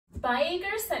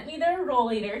byAcre sent me their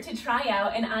Rollator to try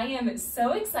out, and I am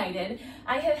so excited.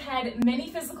 I have had many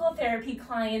physical therapy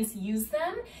clients use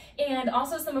them, and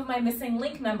also some of my Missing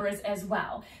Link members as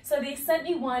well. So they sent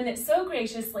me one so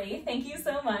graciously, thank you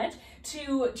so much,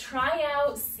 to try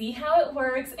out, see how it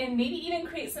works, and maybe even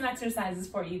create some exercises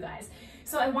for you guys.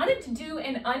 So I wanted to do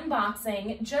an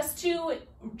unboxing just to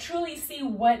truly see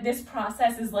what this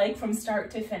process is like from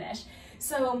start to finish.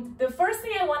 So the first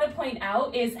thing I want to point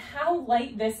out is how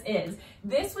light this is.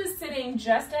 This was sitting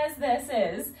just as this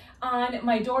is on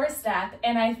my doorstep,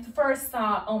 and I first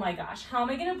thought, oh my gosh, how am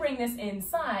I going to bring this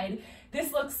inside?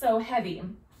 This looks so heavy.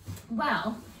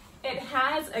 Well, it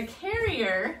has a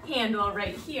carrier handle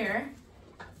right here,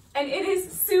 and it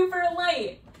is super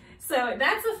light. So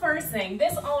that's the first thing.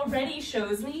 This already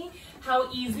shows me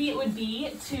how easy it would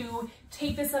be to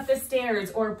take this up the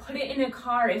stairs or put it in a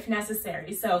car if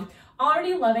necessary. So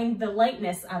already loving the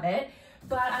lightness of it,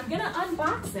 but I'm gonna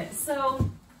unbox it.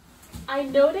 So I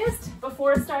noticed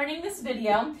before starting this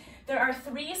video, there are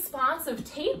 3 spots of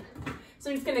tape.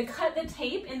 So I'm just gonna cut the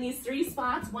tape in these 3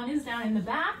 spots. One is down in the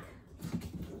back,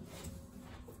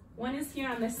 one is here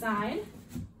on the side,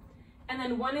 and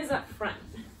then one is up front.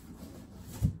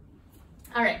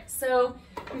 All right, so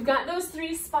we've got those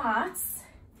 3 spots.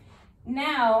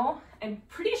 Now, I'm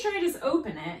pretty sure I just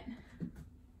open it.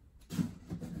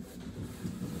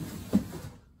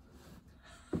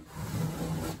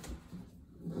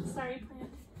 Sorry, plant.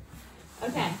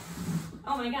 Okay,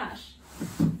 oh my gosh.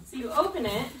 So you open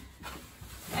it,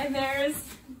 and there's,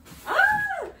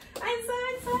 I'm so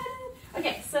excited.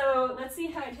 Okay, so let's see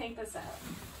how I take this out.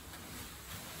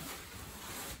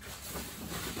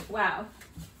 Wow.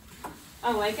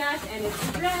 Oh my gosh, and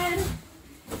it's red.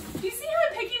 Do you see how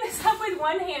I'm picking this up with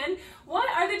one hand? What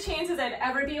are the chances I'd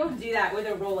ever be able to do that with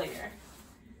a Rollator?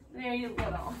 Very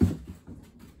little.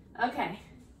 Okay.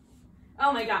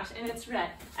 Oh my gosh, and it's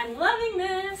red. I'm loving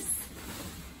this.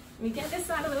 Let me get this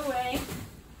out of the way.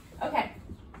 Okay.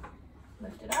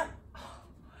 Lift it up. Oh,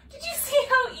 did you see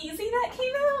how easy that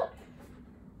came out?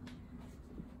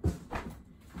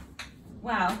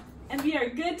 Wow, and we are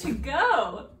good to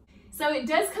go. So it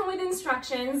does come with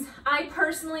instructions. I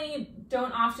personally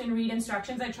don't often read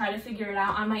instructions. I try to figure it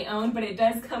out on my own, but it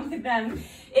does come with them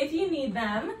if you need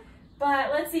them.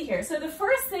 But let's see here. So the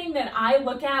first thing that I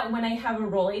look at when I have a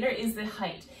Rollator is the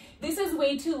height. This is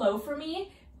way too low for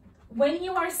me. When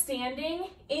you are standing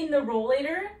in the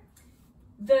Rollator,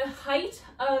 the height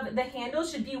of the handle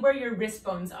should be where your wrist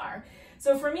bones are.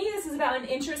 So for me, this is about 1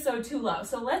 inch or so too low.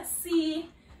 So let's see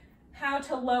how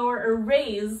to lower or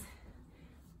raise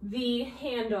the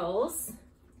handles.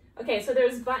 Okay, so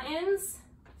there's buttons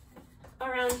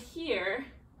around here.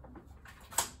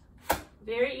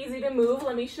 Very easy to move.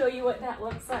 Let me show you what that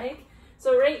looks like.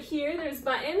 So right here, there's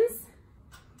buttons.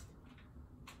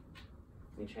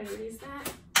 Let me try to raise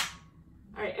that.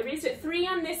 All right, I raised it 3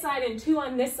 on this side and 2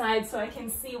 on this side so I can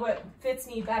see what fits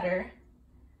me better.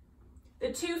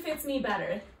 The 2 fits me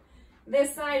better.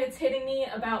 This side, it's hitting me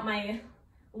about my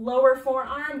lower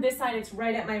forearm. This side, it's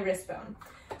right at my wrist bone.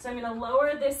 So I'm gonna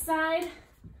lower this side.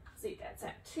 Let's see, that's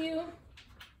at 2.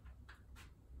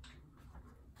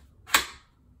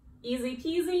 Easy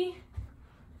peasy.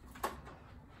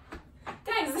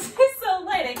 Guys, this is so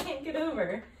light, I can't get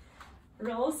over.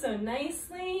 Roll so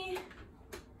nicely.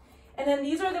 And then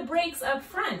these are the brakes up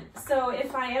front. So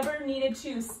if I ever needed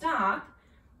to stop,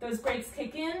 those brakes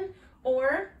kick in,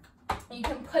 or you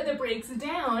can put the brakes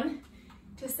down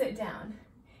to sit down.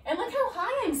 And look how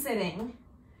high I'm sitting.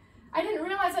 I didn't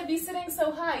realize I'd be sitting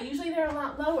so high. Usually they're a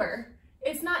lot lower.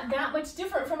 It's not that much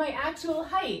different from my actual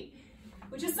height,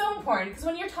 which is so important because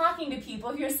when you're talking to people,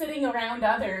 if you're sitting around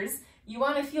others, you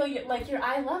want to feel like you're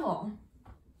eye level.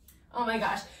 Oh my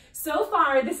gosh. So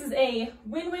far, this is a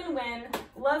win-win-win.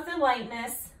 Love the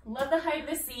lightness, love the height of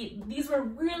the seat. These were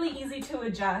really easy to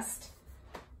adjust.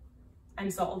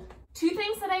 I'm sold. 2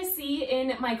 things that I see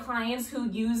in my clients who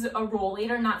use a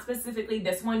Rollator, not specifically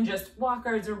this one, just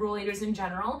walkers or Rollators in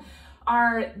general,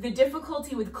 are the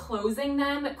difficulty with closing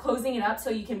it up so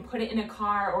you can put it in a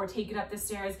car or take it up the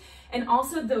stairs, and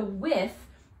also the width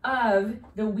of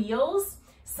the wheels.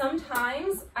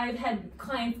 Sometimes I've had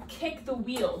clients kick the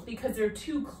wheels because they're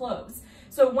too close.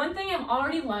 So one thing I'm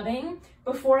already loving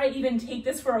before I even take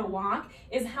this for a walk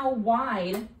is how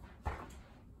wide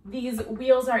these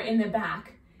wheels are in the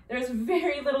back. There's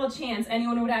very little chance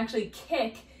anyone would actually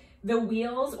kick the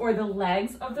wheels or the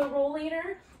legs of the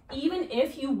Rollator, even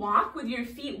if you walk with your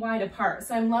feet wide apart.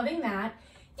 So I'm loving that.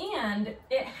 And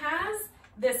it has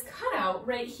this cutout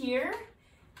right here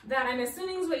that I'm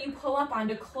assuming is what you pull up on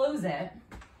to close it.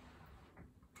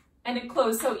 And it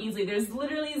closed so easily. There's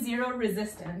literally 0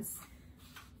 resistance.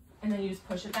 And then you just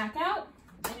push it back out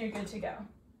and you're good to go.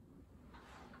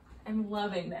 I'm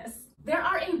loving this. There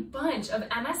are a bunch of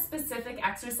MS-specific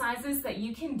exercises that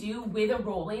you can do with a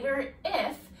rollator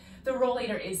if the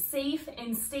rollator is safe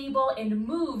and stable and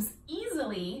moves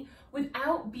easily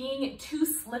without being too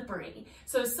slippery.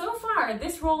 So far,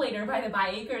 this rollator by the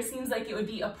byAcre seems like it would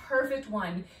be a perfect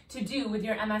one to do with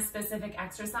your MS-specific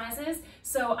exercises.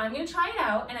 So I'm gonna try it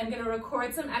out and I'm gonna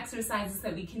record some exercises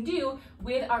that we can do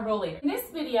with our rollator. In this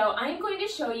video, I'm going to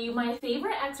show you my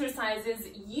favorite exercises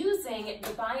using the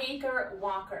byAcre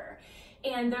walker.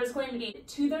 And there's going to be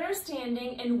 2 that are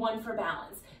standing and 1 for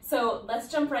balance. So let's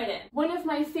jump right in. One of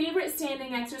my favorite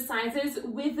standing exercises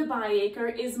with the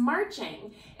byAcre is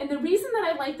marching. And the reason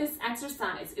that I like this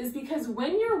exercise is because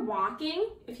when you're walking,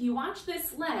 if you watch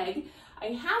this leg, I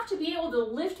have to be able to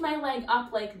lift my leg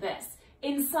up like this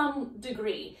in some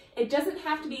degree. It doesn't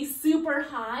have to be super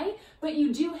high, but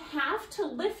you do have to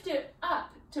lift it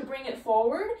up to bring it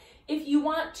forward if you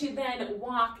want to then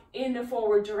walk in the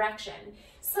forward direction.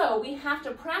 So we have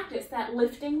to practice that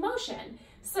lifting motion.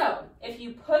 So if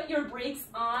you put your brakes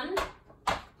on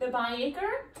the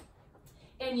byAcre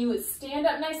and you stand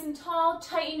up nice and tall,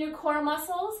 tighten your core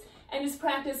muscles, and just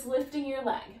practice lifting your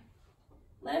leg.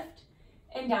 Lift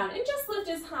and down, and just lift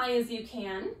as high as you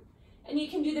can. And you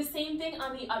can do the same thing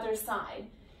on the other side.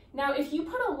 Now, if you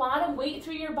put a lot of weight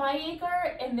through your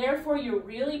byAcre and therefore you're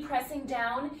really pressing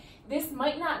down, this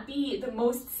might not be the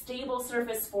most stable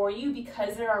surface for you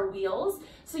because there are wheels.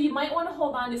 So you might want to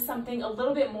hold on to something a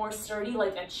little bit more sturdy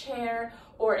like a chair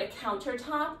or a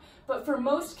countertop. But for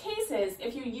most cases,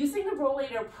 if you're using the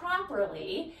rollator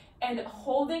properly and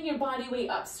holding your body weight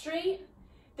up straight,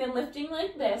 then lifting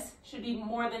like this should be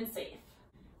more than safe.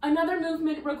 Another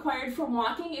movement required for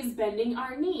walking is bending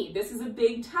our knee. This is a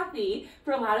big toughie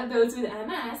for a lot of those with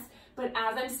MS, but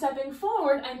as I'm stepping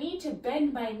forward, I need to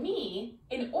bend my knee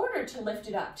in order to lift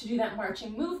it up, to do that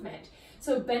marching movement.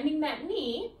 So bending that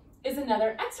knee is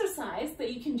another exercise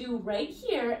that you can do right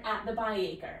here at the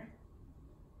byAcre.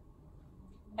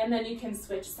 And then you can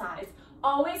switch sides.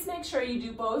 Always make sure you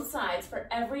do both sides for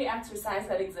every exercise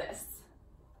that exists.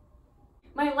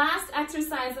 My last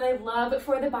exercise that I love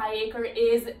for the byAcre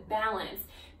is balance.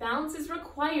 Balance is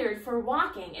required for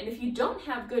walking, and if you don't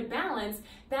have good balance,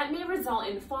 that may result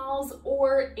in falls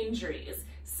or injuries.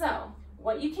 So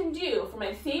what you can do for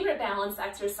my favorite balance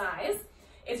exercise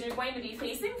is you're going to be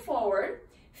facing forward,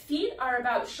 feet are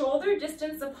about shoulder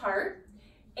distance apart,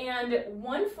 and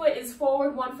 1 foot is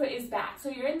forward, 1 foot is back. So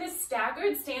you're in this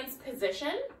staggered stance position,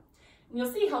 and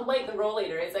you'll see how light the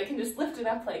rollator is. I can just lift it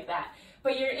up like that.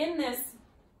 But you're in this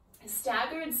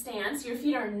staggered stance, your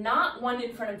feet are not one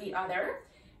in front of the other.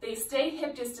 They stay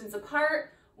hip distance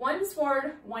apart, one's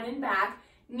forward, one in back,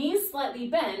 knees slightly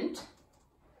bent.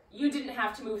 You didn't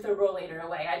have to move the rollator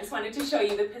away. I just wanted to show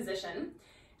you the position.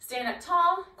 Stand up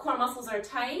tall, core muscles are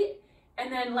tight,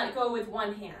 and then let go with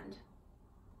one hand.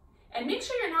 And make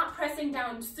sure you're not pressing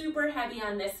down super heavy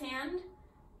on this hand.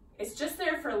 It's just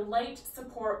there for light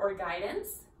support or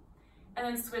guidance. And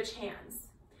then switch hands.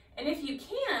 And if you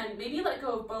can, maybe let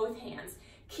go of both hands.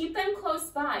 Keep them close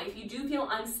by if you do feel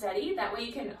unsteady. That way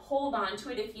you can hold on to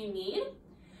it if you need.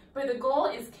 But the goal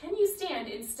is, can you stand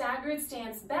in staggered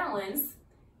stance balance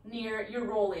near your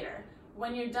rollator?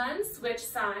 When you're done, switch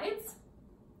sides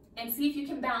and see if you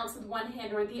can balance with one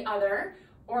hand or the other,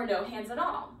 or no hands at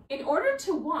all. In order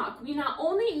to walk, we not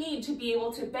only need to be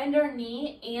able to bend our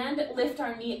knee and lift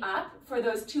our knee up for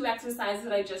those 2 exercises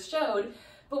that I just showed,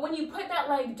 but when you put that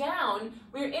leg down,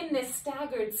 we're in this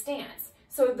staggered stance.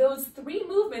 So those 3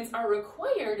 movements are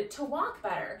required to walk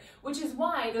better, which is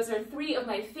why those are 3 of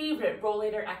my favorite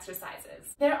rollator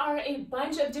exercises. There are a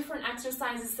bunch of different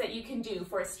exercises that you can do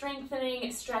for strengthening,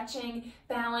 stretching,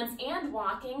 balance, and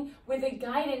walking with the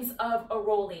guidance of a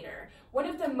rollator. One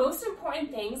of the most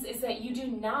important things is that you do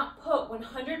not put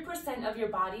 100% of your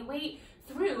body weight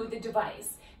through the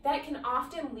device. That can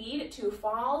often lead to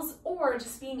falls or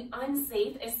just being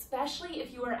unsafe, especially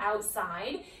if you are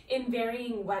outside in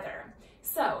varying weather.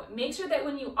 So make sure that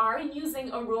when you are using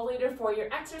a rollator for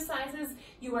your exercises,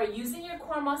 you are using your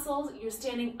core muscles, you're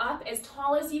standing up as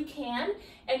tall as you can,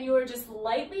 and you are just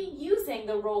lightly using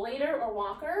the rollator or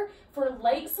walker for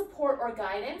light support or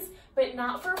guidance, but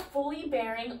not for fully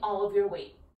bearing all of your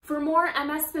weight. For more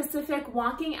MS-specific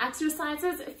walking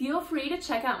exercises, feel free to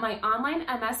check out my online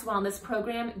MS wellness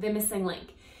program, The Missing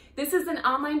Link. This is an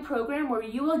online program where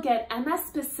you will get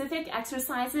MS-specific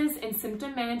exercises and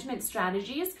symptom management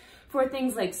strategies for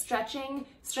things like stretching,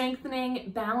 strengthening,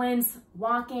 balance,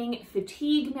 walking,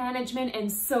 fatigue management, and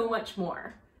so much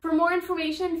more. For more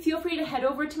information, feel free to head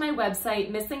over to my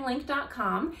website,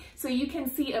 missinglink.com, so you can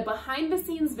see a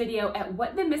behind-the-scenes video at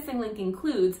what the missing link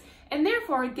includes, and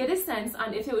therefore get a sense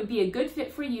on if it would be a good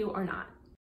fit for you or not.